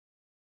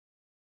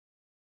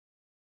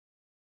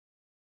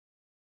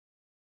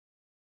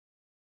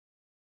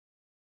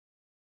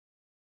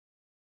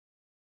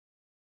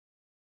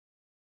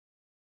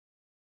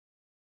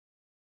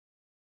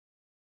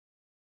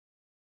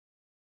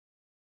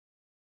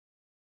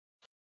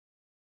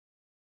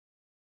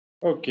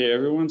Okay,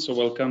 everyone, so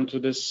welcome to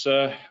this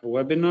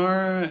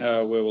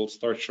webinar. We will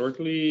start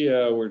shortly.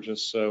 We're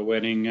just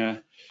waiting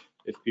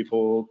if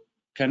people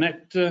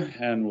connect,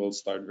 and we'll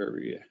start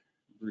very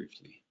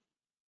briefly.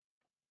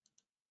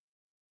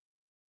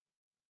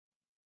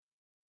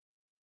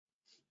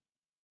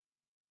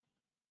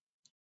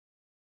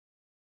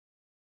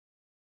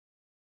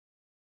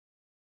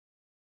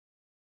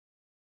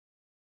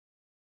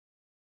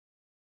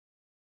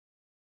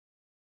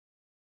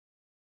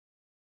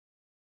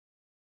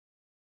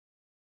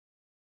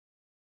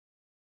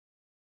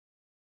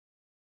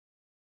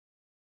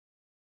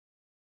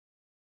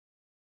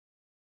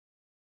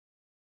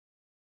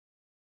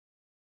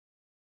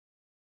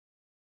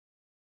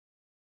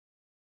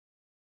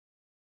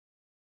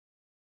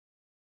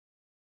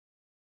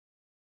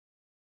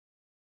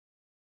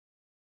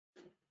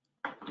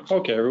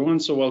 Okay, everyone,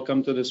 so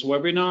welcome to this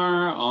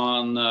webinar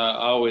on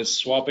how is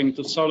swapping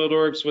to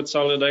SolidWorks with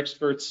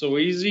SolidXperts so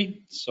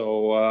easy.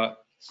 So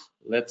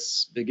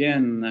let's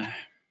begin.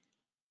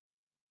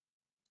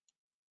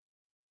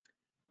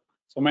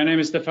 So my name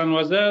is Stéphane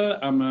Loisel.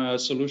 I'm a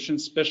solution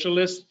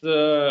specialist.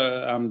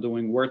 I'm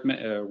doing work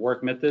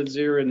methods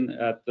here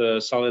at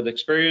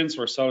SolidXperience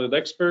or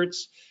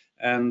SolidXperts.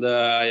 And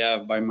I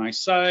have by my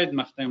side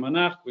Martin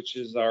Monarch, which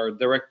is our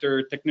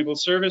Director Technical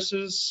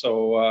Services.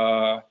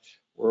 So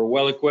we're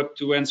well equipped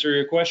to answer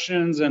your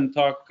questions and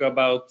talk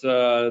about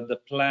the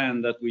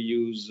plan that we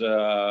use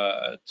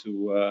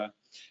to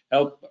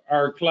help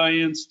our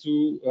clients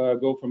to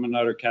go from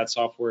another CAD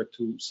software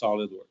to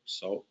SolidWorks.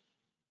 So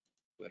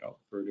without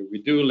further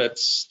ado,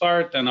 let's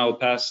start, and I'll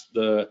pass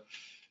the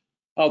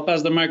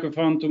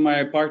microphone to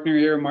my partner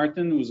here,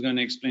 Martin, who's going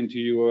to explain to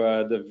you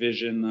the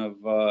vision of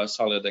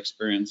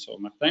SolidXperience. So,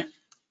 Martin.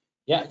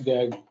 Yeah,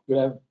 good.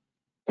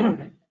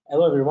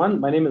 Hello, everyone.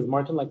 My name is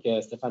Martin, like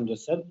Stéphane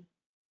just said,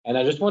 and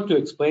I just want to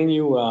explain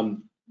you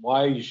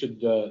why you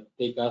should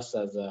take us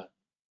as a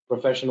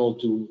professional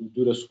to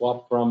do the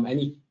swap from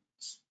any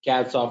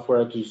CAD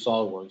software to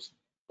SolidWorks.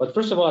 But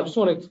first of all, I just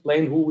want to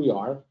explain who we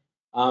are.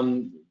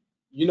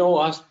 You know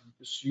us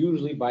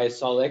usually by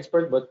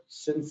SolidXpert, but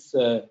since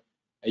a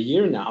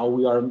year now,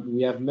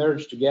 we have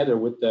merged together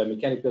with the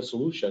mechanical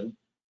solution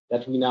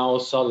that we now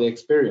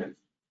SolidXperience.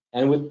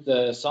 And with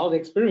the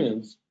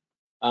SolidXperience,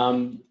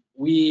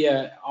 we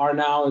are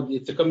now,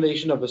 it's a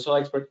combination of a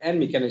SolidXpert and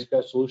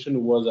mechanical solution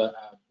who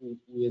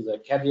is a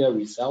CADIA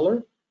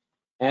reseller.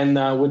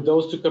 And with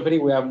those two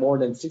companies, we have more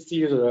than 60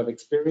 years of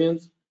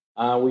experience.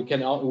 We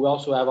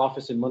also have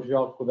office in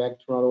Montreal, Quebec,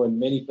 Toronto, and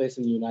many places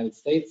in the United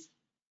States.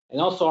 And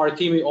also our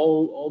team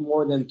all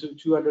more than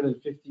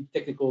 250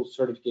 technical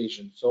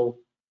certifications. So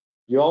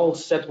you're all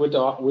set with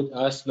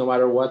us no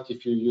matter what,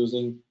 if you're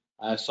using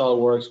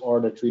SolidWorks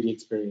or the 3D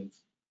Experience.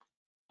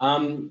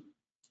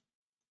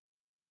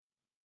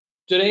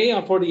 Today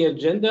for the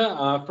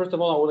agenda, first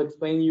of all, I will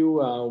explain you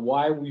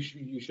why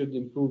you should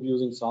improve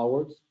using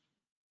SolidWorks.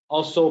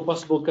 Also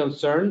possible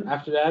concern.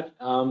 After that,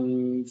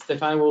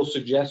 Stéphane will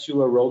suggest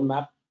you a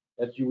roadmap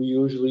that you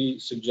usually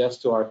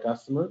suggest to our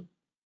customer.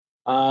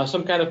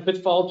 Some kind of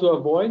pitfall to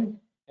avoid,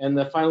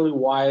 and finally,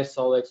 why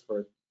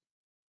SolidXpert.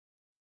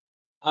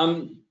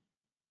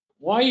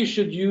 Why you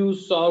should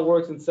use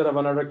SolidWorks instead of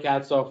another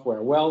CAD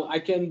software? Well, I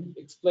can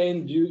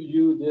explain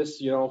you this,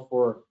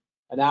 for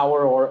an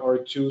hour or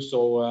two,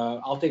 so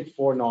I'll take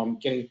 4. No, I'm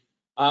kidding.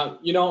 I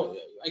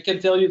can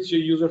tell you it's a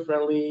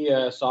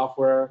user-friendly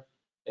software.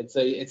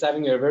 It's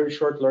having a very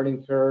short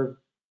learning curve.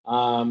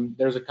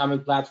 There's a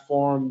common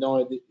platform.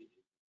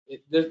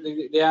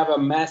 They have a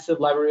massive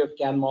library of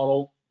CAD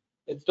model.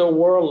 It's the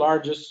world's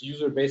largest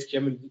user-based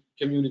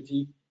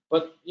community,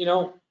 but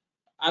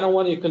I don't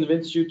want to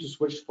convince you to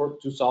switch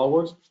to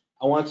SolidWorks.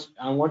 I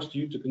want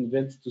you to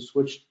convince to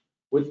switch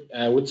with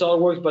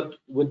SolidWorks, but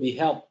with the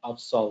help of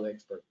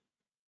SolidXpert.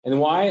 And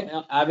why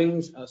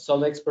having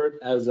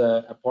SolidXpert as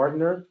a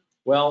partner?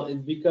 Well,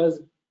 it's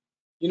because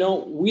we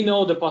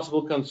know the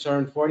possible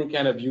concern for any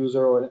kind of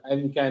user or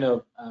any kind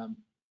of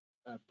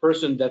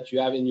person that you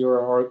have in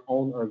your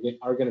own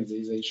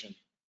organization.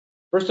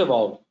 First of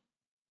all,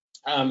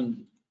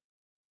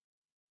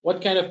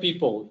 what kind of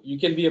people? You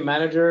can be a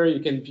manager, you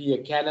can be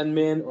a CAD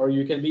admin, or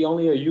you can be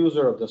only a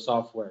user of the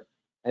software.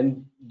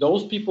 And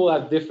those people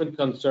have different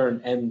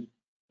concern. And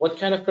what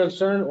kind of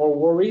concern or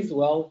worries?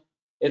 Well,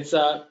 it's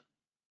a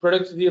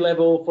productivity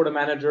level for the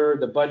manager,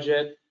 the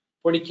budget.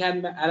 For the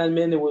CAD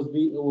admin, it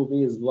will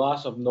be his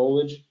loss of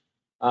knowledge.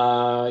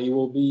 He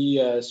will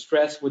be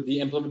stressed with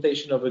the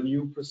implementation of a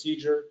new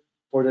procedure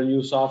for the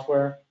new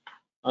software.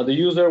 The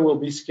user will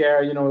be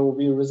scared, it will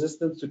be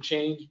resistant to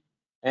change,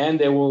 and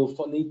they will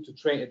need to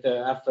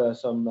have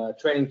some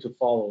training to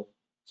follow.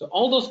 So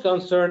all those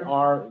concerns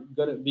are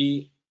going to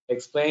be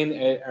explained,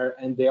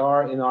 and they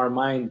are in our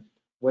mind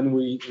when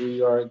we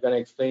are going to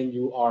explain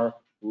you our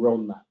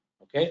roadmap.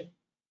 Okay.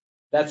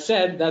 That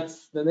said,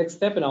 that's the next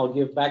step, and I'll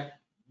give back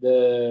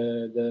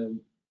the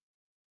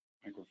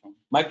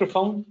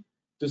microphone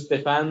to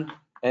Stéphane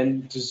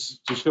and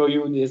to show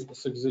you this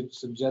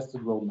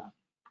suggested roadmap.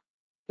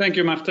 Thank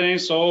you, Martin.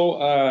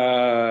 So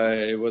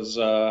it was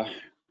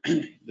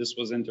this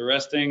was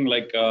interesting.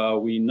 Like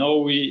we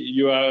know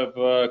you have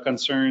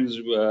concerns.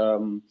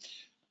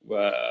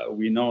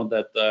 We know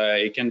that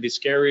it can be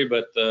scary,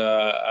 but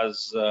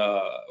as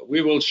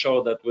we will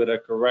show that with a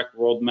correct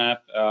roadmap,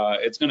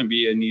 it's going to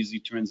be an easy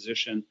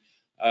transition.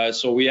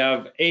 So we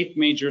have 8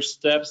 major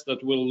steps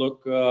that will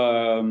look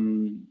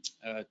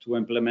to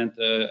implement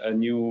a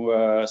new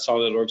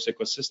SolidWorks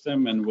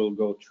ecosystem, and we'll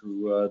go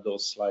through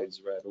those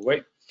slides right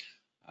away.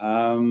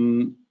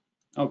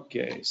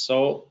 Okay,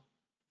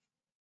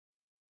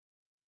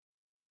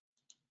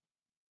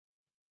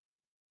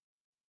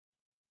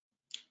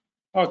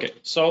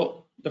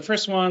 so the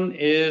first one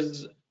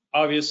is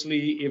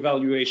obviously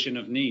evaluation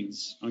of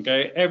needs.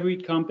 Okay, every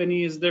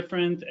company is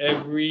different,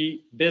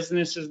 every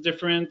business is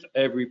different,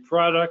 every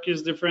product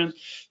is different.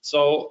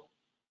 So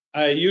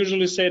I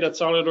usually say that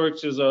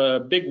SolidWorks is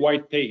a big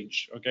white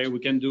page. Okay, we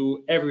can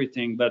do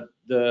everything, but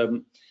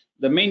the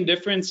main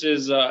difference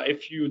is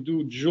if you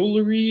do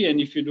jewelry and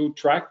if you do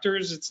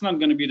tractors, it's not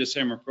going to be the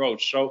same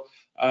approach. So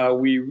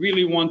we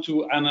really want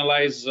to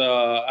analyze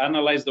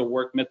the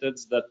work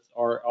methods that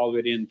are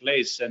already in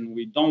place, and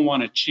we don't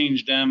want to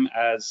change them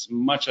as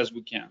much as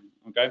we can.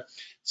 Okay,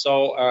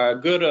 so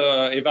good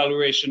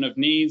evaluation of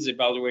needs,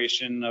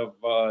 evaluation of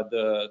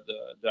the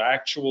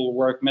actual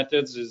work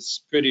methods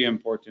is pretty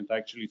important,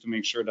 actually, to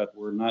make sure that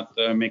we're not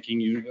making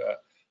you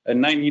a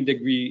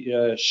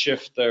 90-degree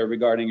shift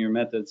regarding your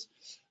methods.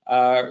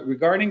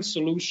 Regarding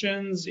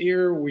solutions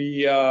here,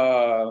 we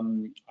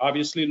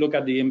obviously look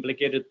at the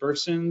implicated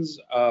persons.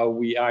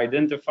 We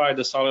identify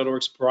the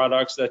SolidWorks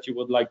products that you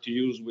would like to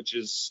use, which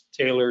is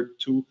tailored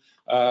to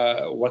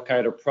what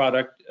kind of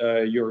product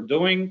you're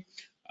doing.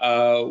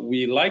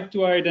 We like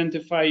to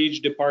identify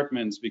each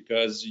department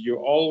because you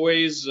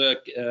always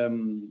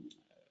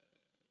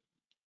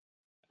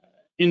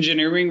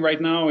engineering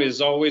right now is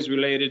always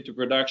related to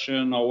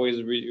production,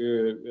 always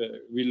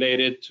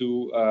related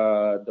to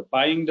the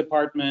buying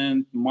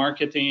department,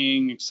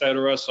 marketing,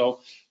 etc. So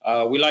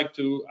we like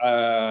to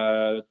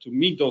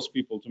meet those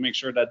people to make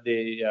sure that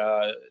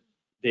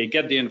they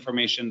get the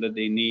information that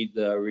they need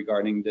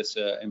regarding this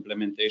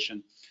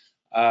implementation.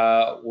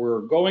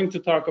 We're going to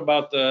talk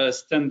about the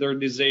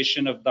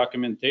standardization of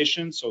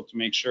documentation, so to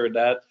make sure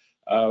that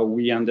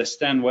we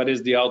understand what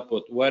is the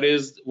output, what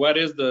is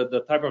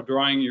the type of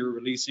drawing you're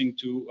releasing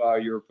to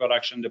your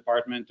production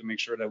department, to make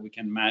sure that we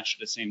can match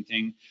the same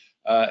thing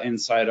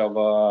inside of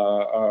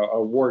a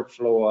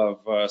workflow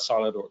of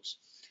SolidWorks.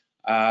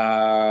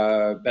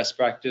 Best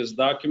practice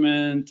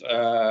document.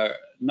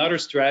 Another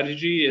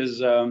strategy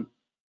is a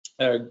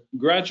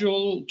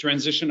gradual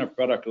transition of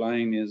product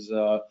line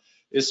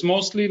is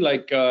mostly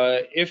like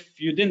if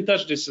you didn't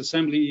touch this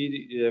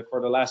assembly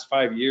for the last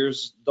 5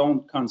 years,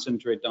 don't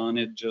concentrate on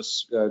it.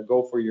 Just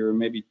go for your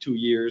maybe 2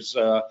 years.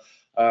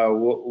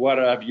 What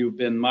have you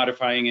been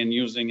modifying and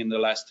using in the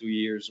last 2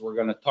 years? We're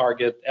going to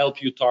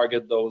help you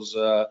target those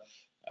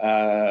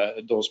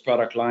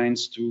product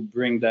lines to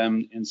bring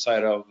them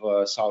inside of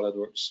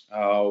SolidWorks.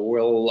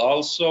 We'll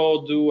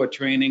also do a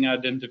training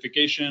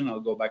identification. I'll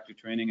go back to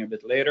training a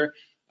bit later.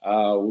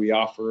 We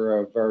offer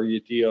a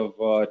variety of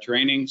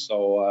training,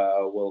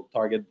 so we'll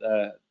target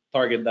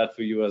that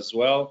for you as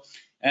well.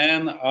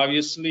 And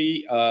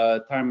obviously,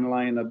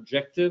 timeline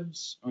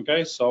objectives.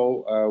 Okay,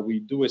 so we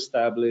do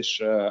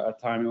establish a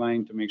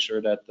timeline to make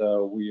sure that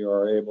we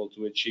are able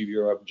to achieve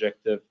your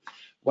objective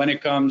when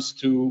it comes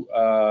to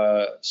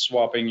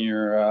swapping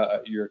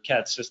your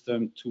CAD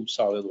system to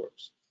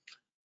SolidWorks.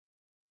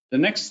 The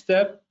next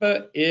step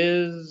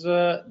is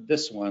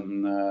this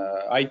one,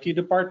 IT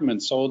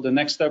department. So the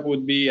next step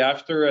would be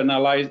after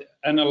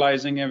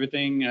analyzing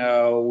everything,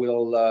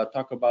 we'll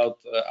talk about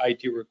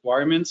IT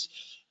requirements.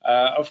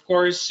 Of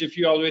course, if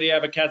you already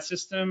have a CAD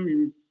system,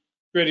 you're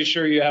pretty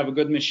sure you have a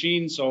good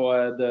machine,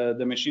 so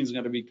the machine is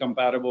going to be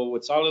compatible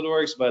with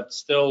SolidWorks, but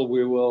still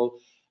we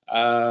will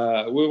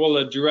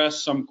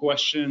address some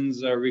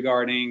questions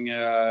regarding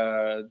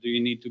do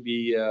you need to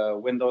be a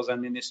Windows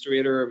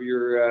administrator of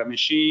your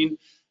machine?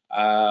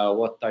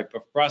 What type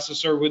of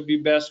processor would be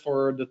best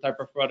for the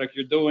type of product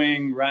you're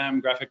doing, RAM,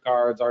 graphic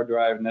cards, hard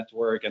drive,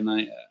 network, and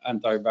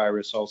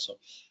antivirus also.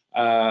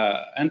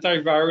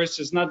 Antivirus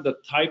is not the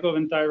type of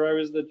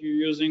antivirus that you're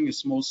using.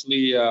 It's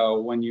mostly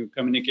when you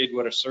communicate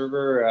with a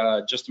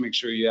server, just to make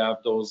sure you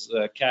have those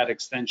CAD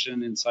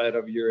extension inside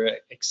of your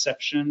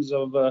exceptions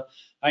of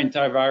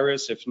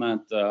antivirus. If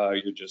not,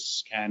 you're just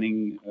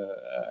scanning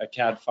a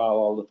CAD file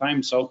all the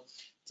time. So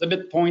it's a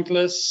bit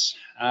pointless.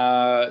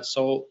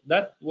 So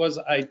that was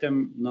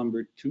item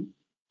number 2.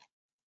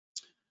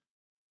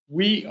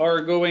 We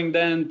are going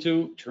then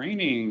to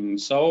training.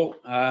 So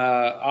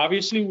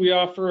obviously we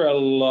offer a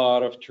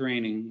lot of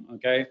training,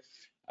 okay?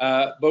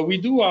 But we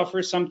do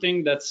offer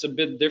something that's a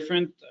bit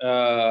different.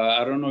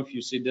 I don't know if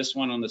you see this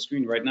one on the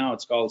screen right now.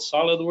 It's called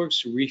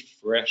SolidWorks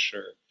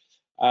Refresher.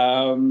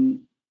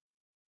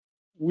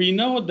 we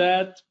know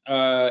that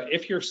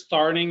if you're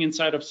starting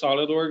inside of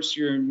SolidWorks,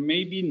 you're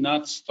maybe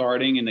not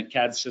starting in a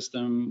CAD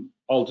system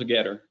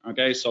altogether.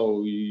 Okay,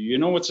 so you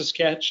know what's a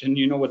sketch and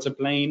you know what's a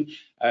plane.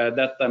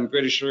 That I'm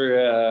pretty sure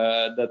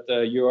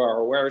that you are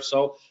aware.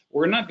 So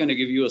we're not going to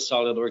give you a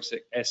SolidWorks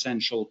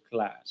essential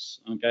class.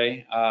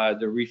 Okay,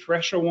 the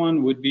refresher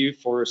one would be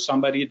for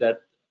somebody that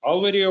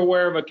already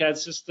aware of a CAD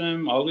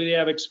system, already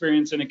have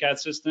experience in a CAD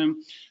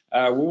system.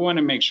 We want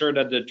to make sure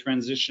that the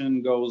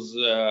transition goes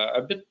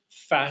a bit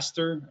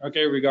faster,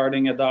 okay,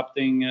 regarding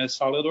adopting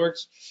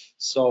SolidWorks.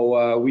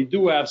 So we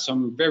do have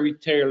some very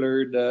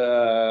tailored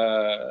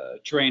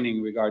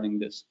training regarding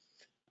this.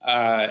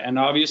 And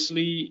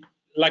obviously,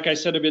 like I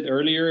said a bit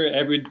earlier,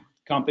 every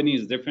company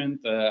is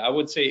different. I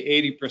would say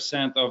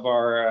 80% of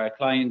our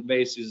client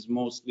base is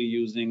mostly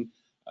using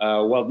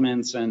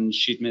weldments and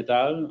sheet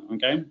metal,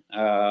 okay?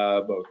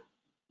 But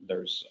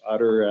there's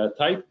other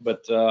type,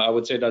 but I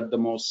would say that the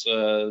most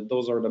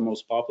those are the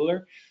most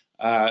popular.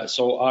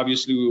 So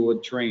obviously we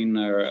would train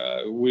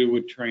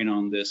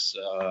on this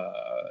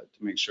to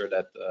make sure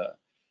that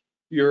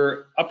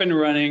you're up and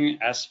running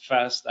as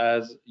fast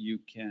as you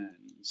can.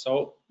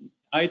 So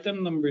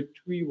item number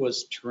 3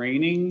 was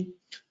training.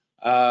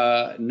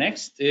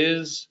 Next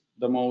is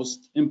the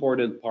most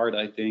important part,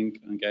 I think,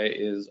 okay,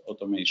 is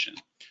automation.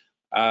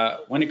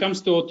 When it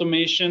comes to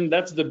automation,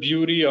 that's the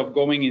beauty of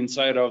going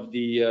inside of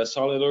the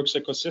SolidWorks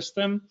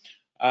ecosystem.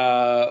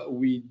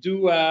 We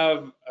do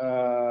have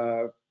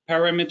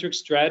parametric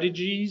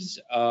strategies.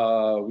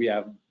 We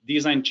have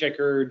design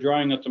checker,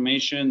 drawing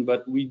automation,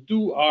 but we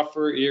do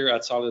offer here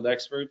at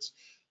SolidXperts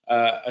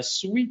a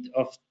suite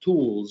of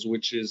tools,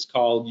 which is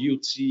called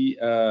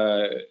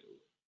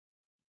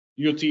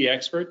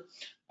Xpert.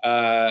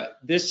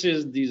 This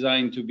is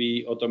designed to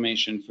be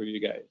automation for you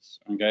guys.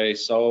 Okay,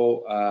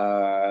 so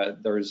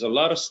there's a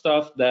lot of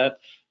stuff that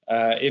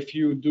if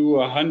you do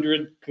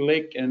 100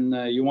 click and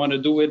you want to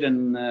do it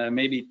in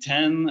maybe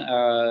 10,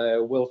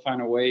 we'll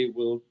find a way.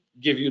 We'll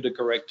give you the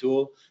correct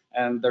tool.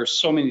 And there's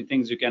so many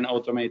things you can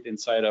automate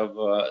inside of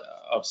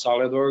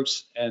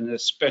SolidWorks, and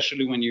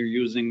especially when you're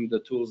using the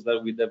tools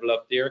that we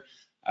developed here.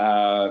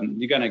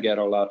 You're gonna get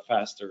a lot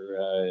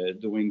faster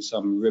doing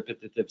some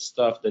repetitive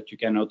stuff that you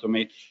can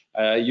automate.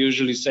 I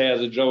usually say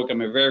as a joke,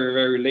 I'm a very,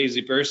 very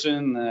lazy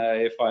person.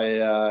 If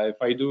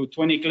I do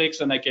 20 clicks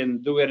and I can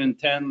do it in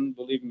 10,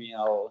 believe me,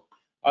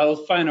 I'll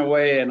find a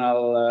way, and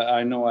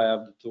I know I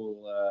have the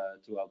tool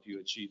to help you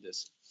achieve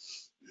this.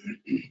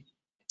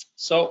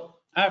 So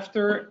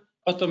after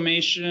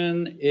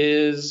automation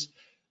is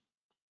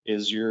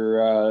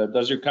your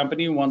does your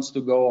company wants to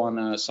go on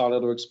a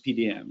SolidWorks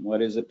PDM?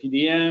 What is a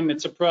PDM?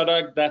 It's a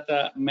product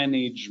data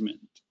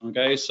management.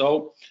 Okay,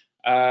 so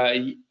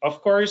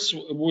of course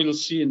we'll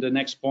see in the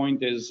next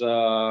point is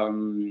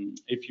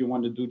if you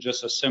want to do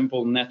just a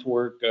simple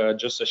network,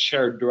 just a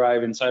shared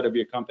drive inside of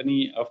your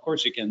company, of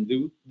course you can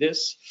do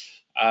this.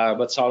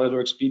 But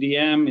SolidWorks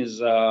PDM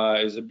is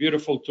a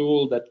beautiful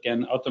tool that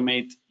can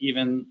automate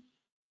even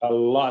a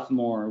lot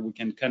more. We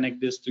can connect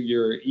this to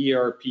your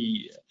ERP.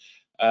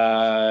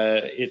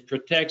 It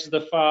protects the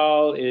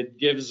file. It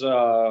gives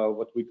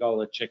what we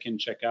call a check-in,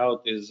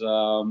 check-out.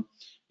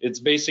 It's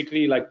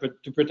basically like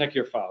to protect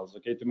your files,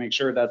 okay, to make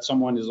sure that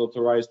someone is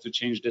authorized to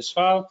change this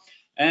file,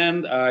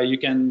 and you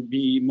can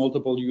be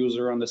multiple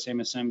user on the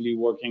same assembly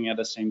working at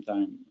the same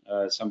time,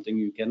 something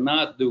you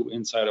cannot do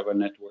inside of a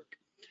network.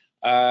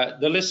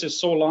 The list is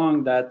so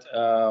long that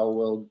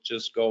we'll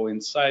just go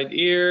inside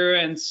here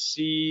and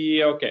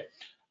see. Okay.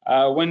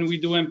 When we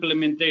do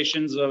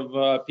implementations of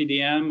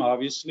PDM,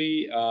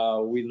 obviously,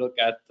 we look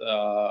at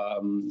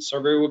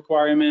survey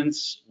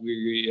requirements.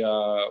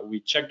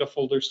 We check the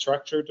folder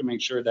structure to make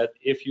sure that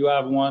if you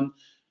have one,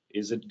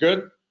 is it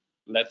good?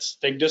 Let's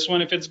take this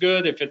one if it's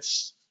good. If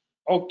it's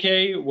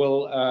okay,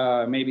 we'll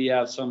maybe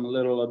have some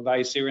little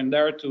advice here and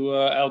there to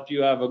help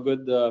you have a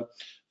good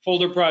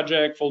folder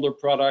project, folder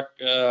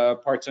product,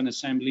 parts and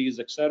assemblies,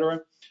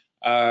 etc.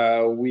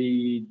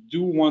 We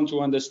do want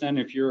to understand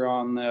if you're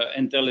on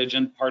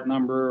intelligent part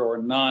number or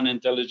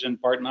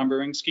non-intelligent part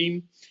numbering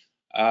scheme.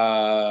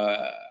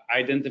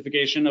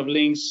 Identification of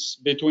links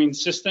between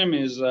system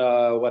is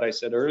what I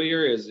said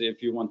earlier, is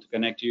if you want to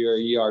connect to your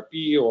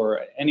ERP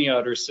or any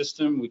other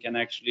system, we can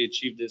actually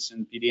achieve this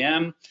in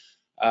PDM.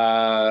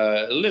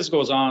 The list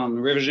goes on,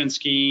 revision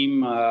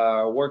scheme,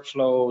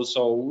 workflow.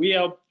 So we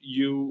help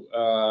you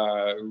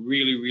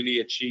really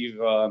achieve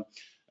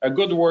a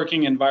good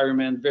working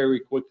environment very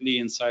quickly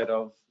inside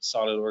of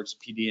SolidWorks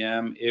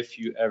PDM if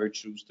you ever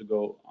choose to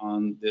go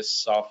on this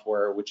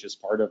software, which is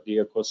part of the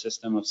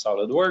ecosystem of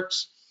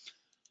SolidWorks.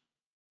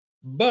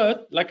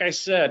 But like I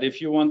said,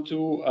 if you want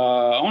to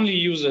only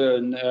use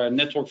a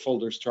network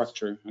folder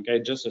structure,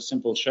 okay, just a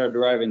simple shared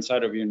drive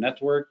inside of your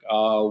network,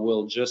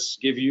 will just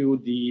give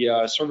you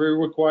the survey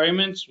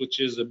requirements,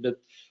 which is a bit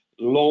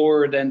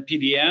lower than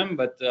PDM,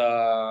 but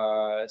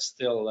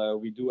still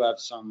we do have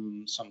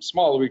some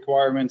small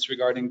requirements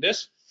regarding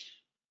this.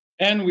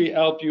 And we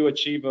help you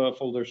achieve a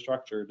folder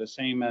structure, the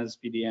same as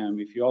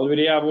PDM. If you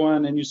already have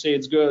one and you say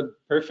it's good,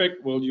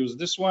 perfect, we'll use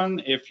this one.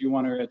 If you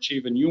want to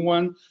achieve a new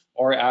one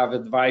or have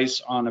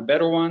advice on a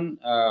better one,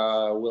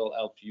 we'll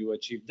help you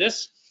achieve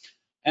this.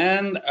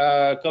 And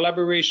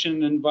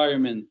collaboration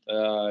environment,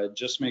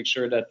 just make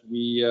sure that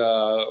we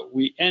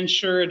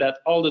ensure that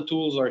all the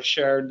tools are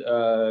shared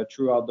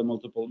throughout the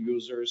multiple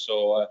users.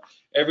 So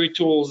every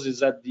tools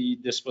is at the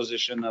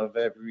disposition of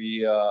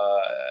every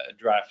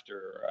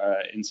drafter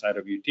inside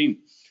of your team.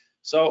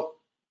 So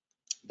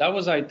that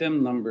was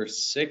item number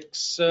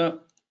 6.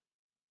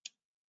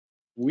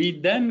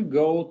 We then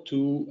go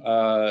to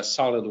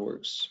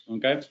SolidWorks,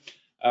 okay?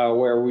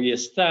 Where we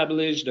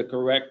establish the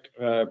correct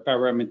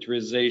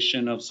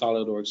parameterization of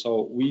SolidWorks.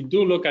 So we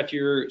do look at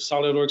your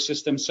SolidWorks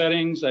system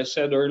settings. I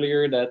said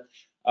earlier that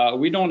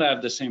we don't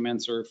have the same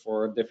answer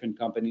for different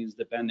companies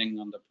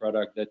depending on the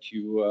product that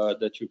you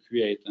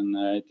create, and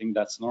I think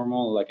that's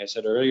normal. Like I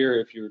said earlier,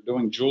 if you're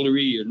doing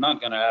jewelry, you're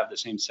not going to have the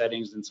same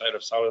settings inside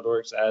of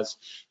SolidWorks as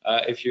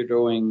if you're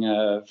doing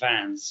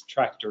vans,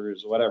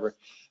 tractors, whatever.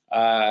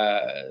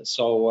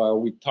 So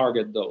we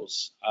target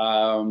those.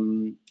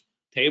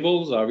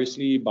 Tables,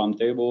 obviously, BOM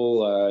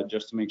table,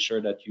 just to make sure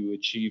that you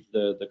achieve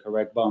the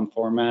correct BOM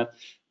format,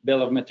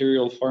 bill of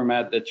material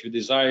format that you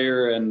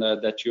desire and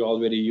that you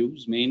already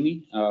use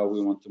mainly.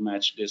 We want to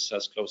match this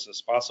as close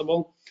as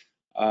possible.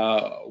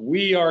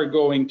 We are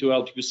going to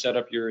help you set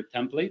up your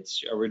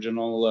templates,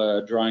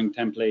 original drawing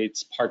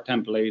templates, part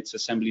templates,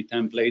 assembly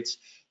templates,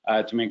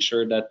 to make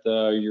sure that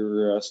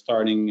you're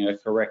starting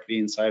correctly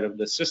inside of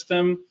the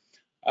system.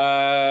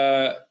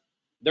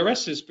 The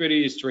rest is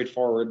pretty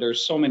straightforward.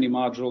 There's so many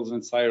modules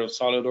inside of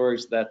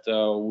SolidWorks that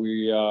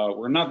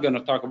we're not going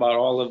to talk about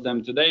all of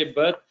them today,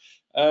 but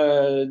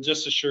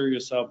just assure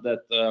yourself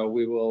that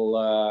we will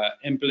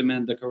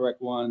implement the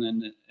correct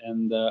one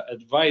and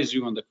advise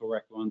you on the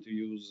correct one to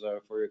use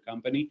for your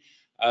company.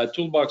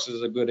 Toolbox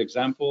is a good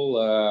example.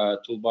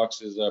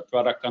 Toolbox is a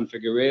product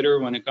configurator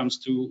when it comes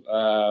to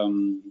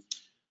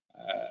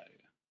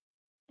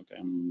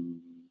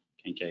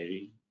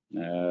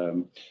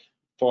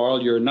for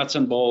all your nuts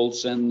and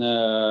bolts, and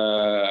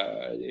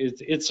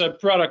it's a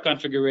product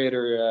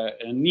configurator,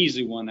 an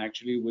easy one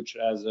actually, which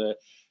has a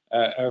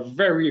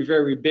very,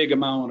 very big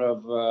amount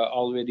of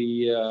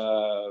already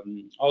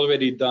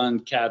done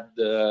CAD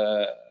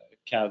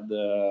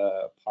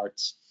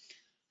parts.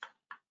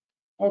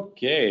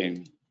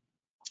 Okay.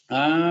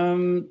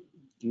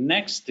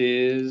 Next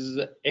is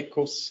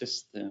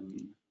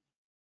ecosystem.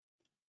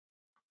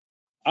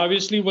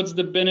 Obviously, what's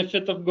the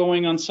benefit of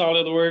going on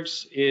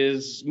SolidWorks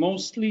is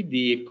mostly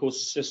the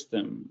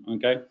ecosystem,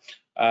 okay?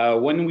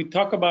 When we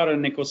talk about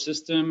an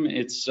ecosystem,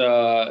 it's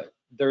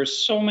there's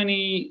so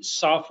many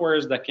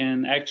softwares that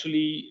can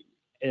actually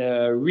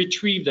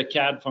retrieve the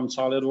CAD from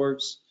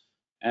SolidWorks.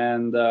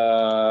 And,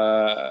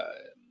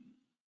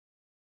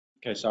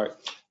 okay, sorry.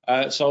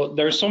 So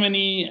there's so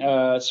many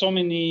modules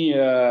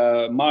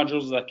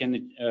that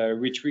can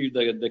retrieve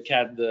the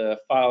CAD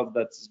file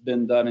that's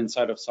been done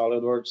inside of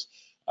SolidWorks.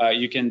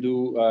 You can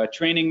do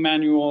training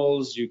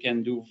manuals. You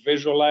can do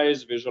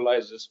visualize.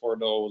 Visualize is for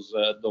those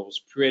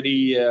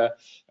pretty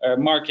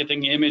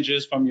marketing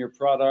images from your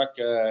product.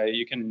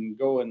 You can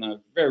go in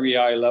a very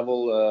high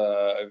level,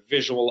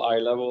 visual high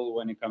level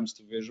when it comes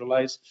to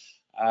visualize.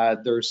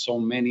 There's so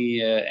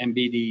many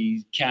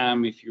MBD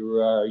CAM if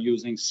you are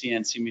using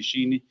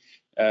CNC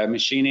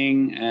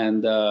machining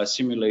and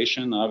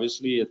simulation.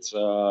 Obviously, it's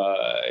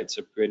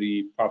a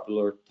pretty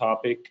popular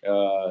topic.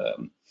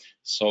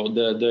 So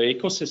the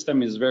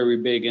ecosystem is very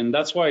big, and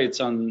that's why it's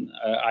on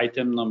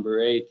item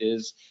number 8.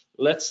 Is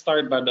let's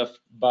start by the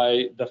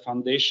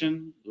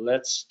foundation.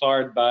 Let's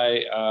start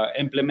by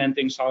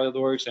implementing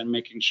SolidWorks and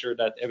making sure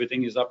that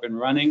everything is up and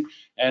running,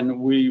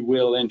 and we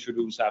will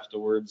introduce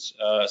afterwards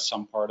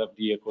some part of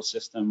the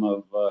ecosystem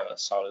of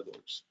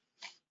SolidWorks.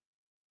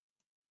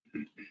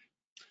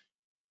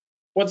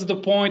 What's the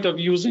point of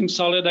using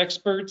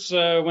SolidXperts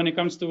when it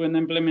comes to an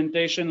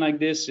implementation like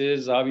this?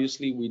 Is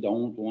obviously we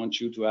don't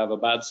want you to have a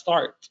bad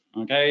start,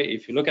 okay?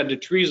 If you look at the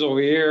trees over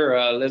here,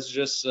 let's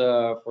just,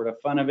 for the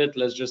fun of it,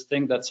 let's just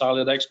think that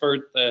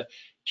SolidXpert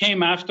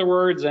came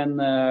afterwards and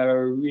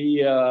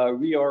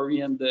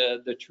reorient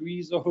the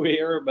trees over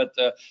here, but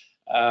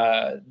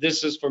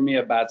this is for me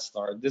a bad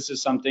start. This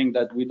is something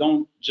that we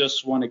don't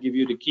just want to give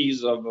you the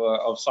keys of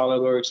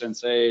SolidWorks and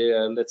say,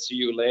 let's see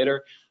you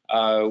later.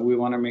 We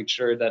want to make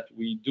sure that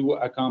we do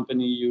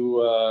accompany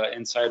you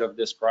inside of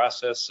this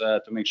process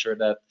to make sure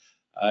that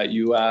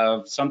you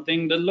have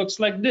something that looks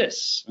like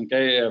this,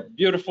 okay? A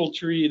beautiful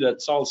tree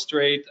that's all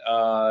straight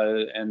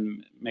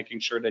and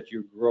making sure that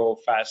you grow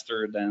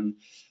faster than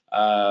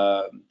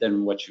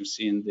what you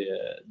see in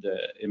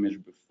the image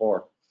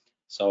before.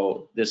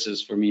 So this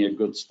is for me a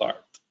good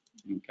start,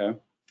 okay?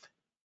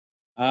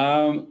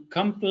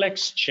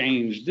 Complex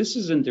change. This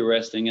is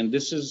interesting, and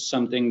this is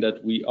something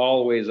that we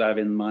always have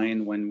in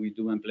mind when we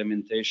do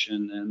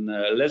implementation. And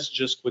let's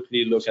just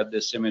quickly look at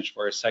this image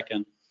for a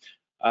second.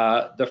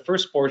 The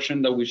first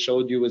portion that we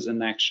showed you is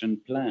an action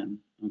plan.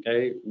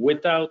 Okay,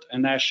 without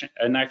an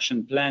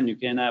action plan, you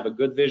can have a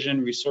good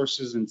vision,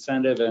 resources,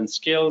 incentive, and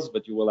skills,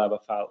 but you will have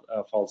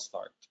a false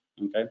start.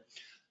 Okay,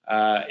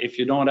 if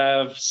you don't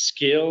have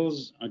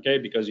skills, okay,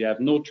 because you have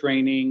no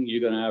training,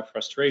 you're gonna have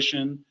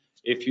frustration.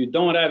 If you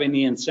don't have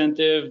any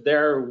incentive,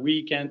 there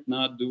we can't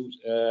not do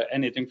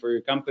anything for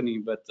your company.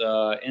 But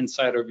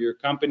inside of your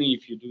company,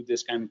 if you do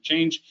this kind of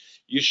change,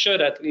 you should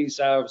at least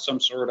have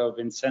some sort of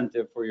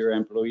incentive for your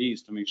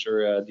employees to make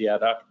sure the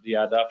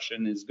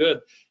adoption is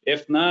good.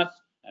 If not,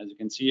 as you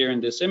can see here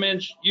in this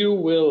image, you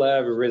will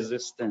have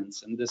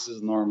resistance, and this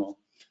is normal.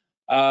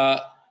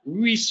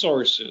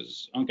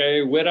 Resources,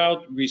 okay,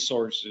 without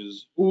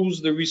resources, who's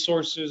the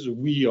resources?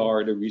 We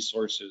are the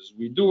resources.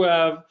 We do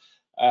have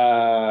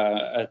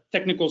a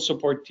technical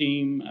support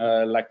team,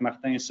 like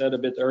Martin said a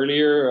bit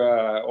earlier,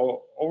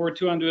 over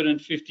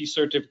 250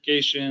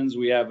 certifications.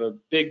 We have a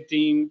big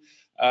team,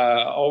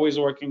 always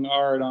working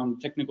hard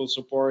on technical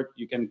support.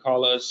 You can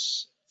call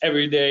us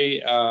every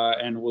day,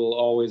 and we'll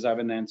always have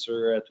an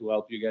answer to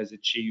help you guys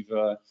achieve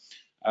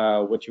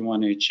what you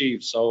want to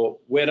achieve.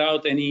 So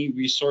without any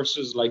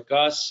resources like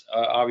us,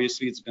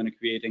 obviously it's going to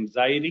create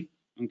anxiety,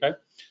 okay?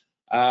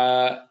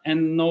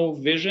 And no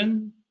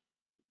vision,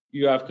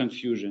 you have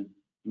confusion.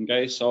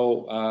 Okay,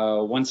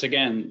 so once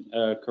again,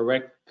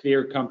 correct,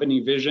 clear company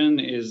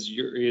vision is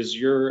it's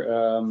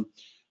your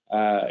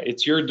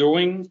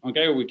doing.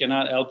 Okay, we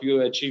cannot help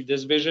you achieve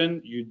this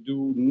vision. You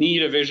do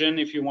need a vision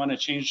if you want to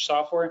change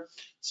software.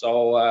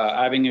 So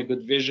having a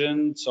good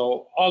vision.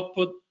 So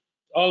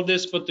all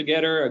this put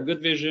together, a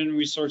good vision,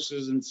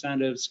 resources,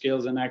 incentives,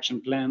 skills, and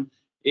action plan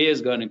is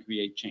going to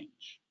create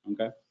change.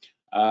 Okay,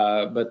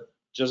 but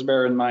just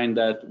bear in mind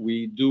that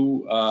we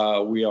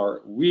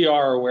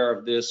are aware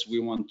of this. We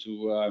want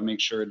to make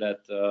sure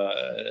that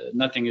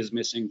nothing is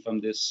missing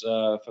from this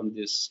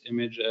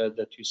image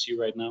that you see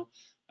right now,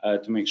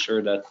 to make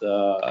sure that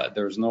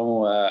there's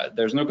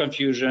no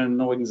confusion,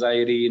 no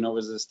anxiety, no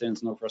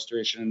resistance, no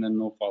frustration, and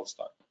no false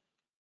start.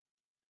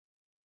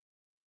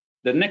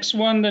 The next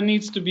one that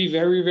needs to be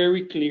very,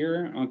 very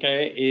clear,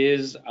 okay,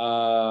 is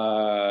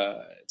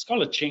it's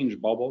called a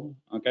change bubble.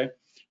 Okay.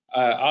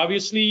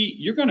 Obviously,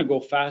 you're going to go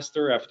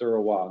faster after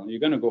a while. You're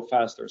going to go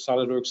faster.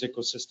 SolidWorks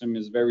ecosystem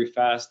is very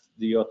fast.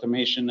 The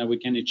automation that we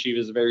can achieve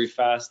is very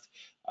fast.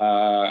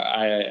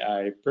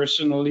 I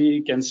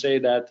personally can say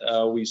that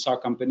we saw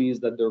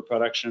companies that their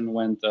production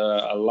went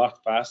a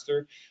lot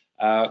faster,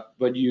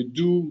 but you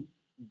do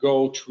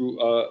go through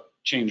a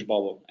change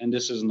bubble, and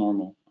this is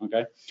normal.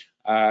 Okay.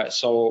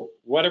 So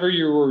whatever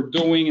you were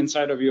doing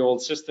inside of your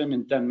old system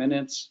in 10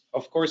 minutes,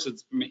 of course,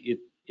 it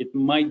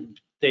might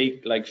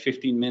take like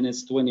 15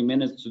 minutes, 20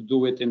 minutes to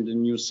do it in the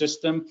new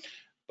system.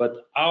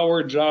 But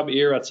our job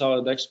here at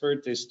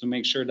SolidXpert is to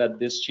make sure that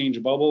this change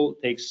bubble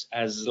takes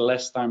as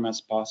less time as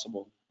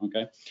possible.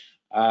 Okay.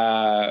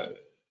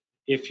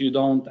 If you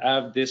don't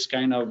have this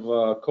kind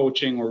of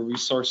coaching or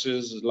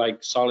resources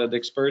like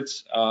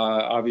SolidXperts,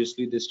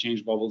 obviously this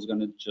change bubble is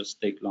going to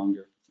just take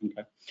longer.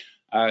 Okay.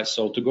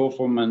 So to go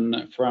from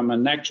an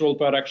actual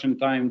production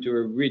time to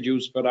a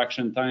reduced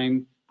production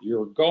time,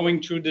 you're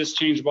going through this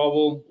change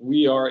bubble.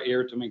 We are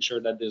here to make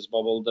sure that this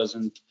bubble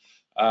doesn't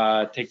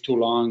take too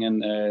long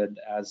and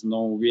has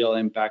no real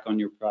impact on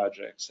your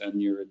projects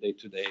and your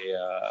day-to-day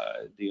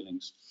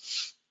dealings.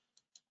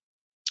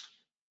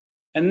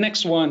 And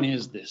next one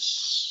is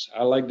this.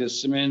 I like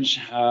this image.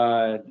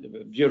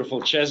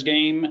 Beautiful chess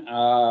game.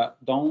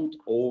 Don't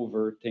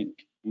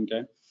overthink.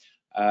 Okay.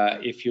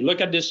 If you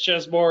look at this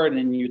chessboard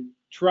and you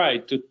try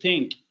to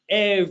think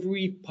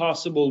every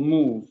possible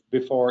move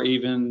before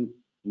even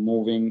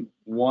moving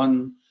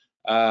one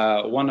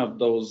of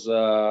those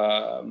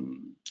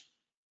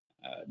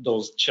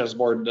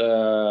chessboard,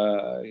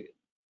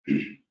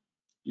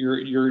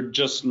 you're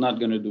just not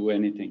going to do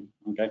anything.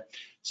 Okay,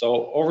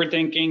 so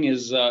overthinking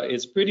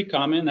is pretty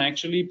common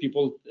actually.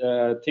 People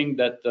think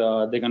that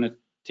they're going to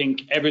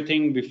think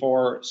everything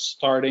before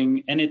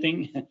starting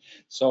anything.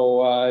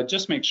 So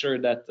just make sure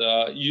that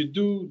you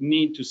do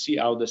need to see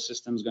how the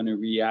system is going to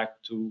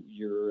react to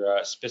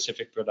your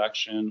specific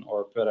production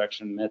or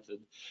production method.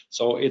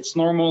 So it's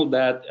normal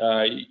that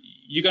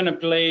you're going to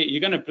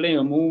play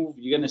a move,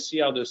 you're going to see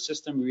how the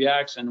system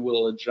reacts and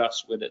will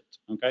adjust with it.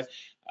 Okay.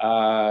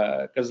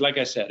 Because like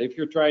I said, if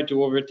you try to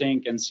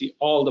overthink and see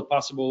all the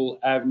possible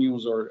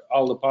avenues or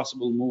all the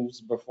possible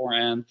moves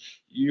beforehand,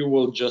 you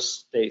will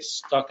just stay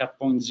stuck at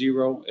point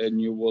zero and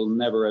you will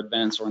never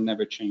advance or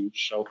never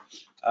change. So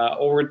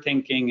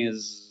overthinking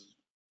is,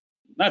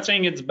 not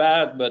saying it's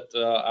bad, but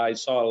I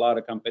saw a lot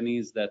of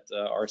companies that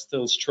are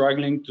still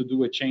struggling to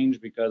do a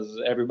change because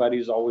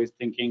everybody's always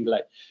thinking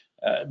like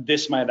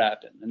this might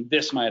happen and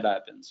this might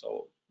happen.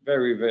 So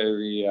very,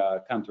 very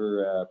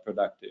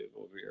counterproductive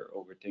over here,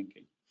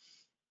 overthinking.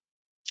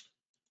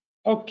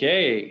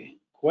 Okay,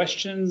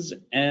 questions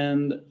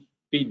and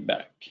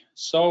feedback.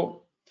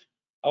 So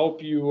I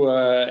hope you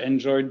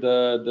enjoyed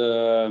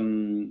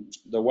the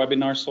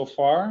webinar so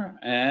far,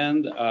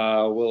 and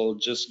we'll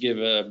just give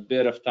a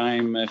bit of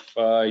time if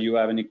you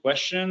have any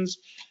questions.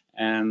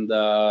 And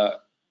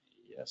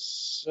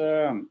Yes,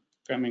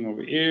 coming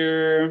over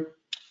here.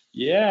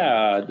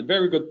 Yeah, the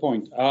very good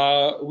point.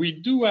 We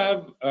do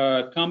have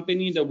a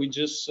company that we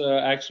just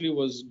actually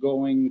was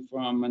going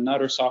from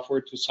another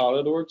software to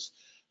SolidWorks.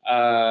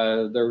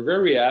 They're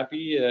very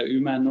happy.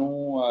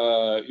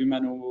 Humano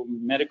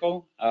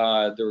Medical.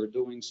 They're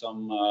doing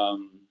some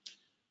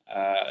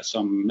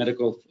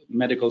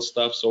medical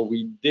stuff. So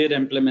we did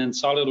implement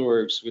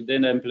SolidWorks. We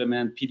did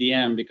implement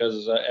PDM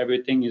because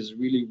everything is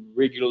really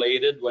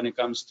regulated when it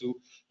comes to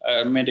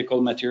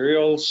medical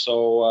materials.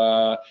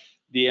 So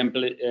the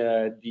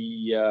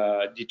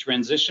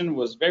transition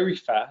was very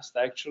fast.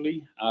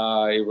 Actually,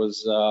 it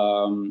was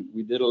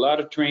we did a lot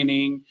of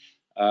training.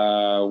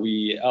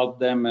 We helped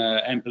them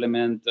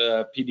implement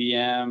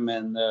PDM,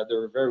 and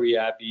they're very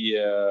happy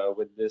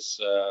with this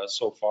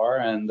so far.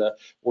 And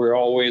we're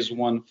always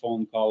one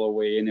phone call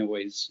away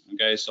anyways.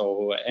 Okay,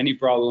 so any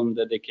problem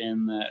that they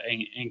can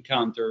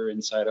encounter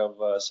inside of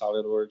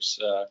SolidWorks,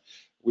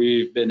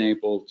 we've been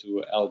able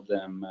to help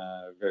them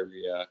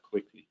very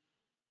quickly.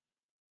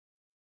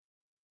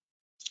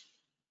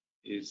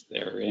 Is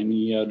there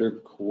any other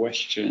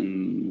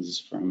questions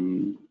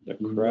from the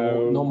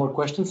crowd? No more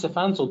questions,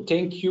 Stefan. So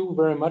thank you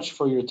very much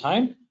for your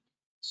time.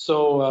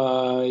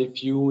 So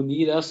if you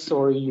need us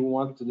or you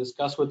want to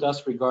discuss with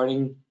us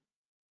regarding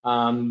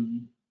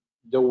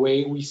the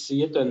way we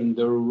see it and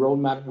the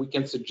roadmap, we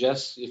can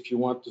suggest if you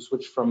want to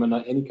switch from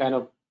any kind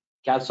of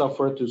CAD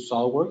software to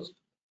SolidWorks.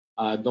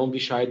 Don't be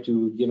shy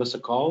to give us a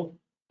call.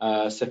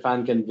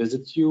 Stefan can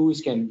visit you.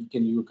 He can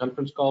do a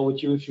conference call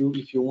with you if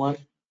you want.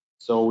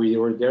 So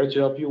we're there to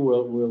help you.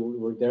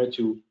 We're there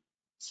to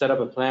set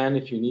up a plan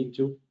if you need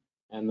to.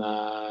 And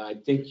I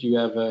think you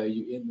have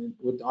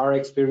with our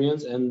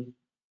experience and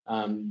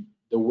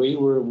the way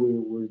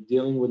we're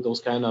dealing with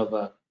those kind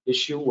of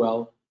issue,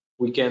 well,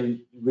 we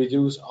can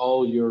reduce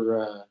all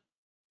your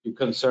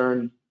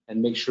concern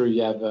and make sure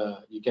you have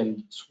you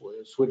can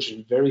switch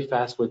very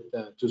fast with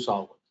to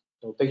SolidWorks.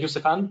 So thank you,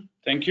 Stefan.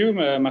 Thank you,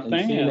 Martin,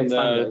 And see you next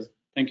time, guys.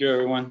 Thank you,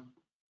 everyone.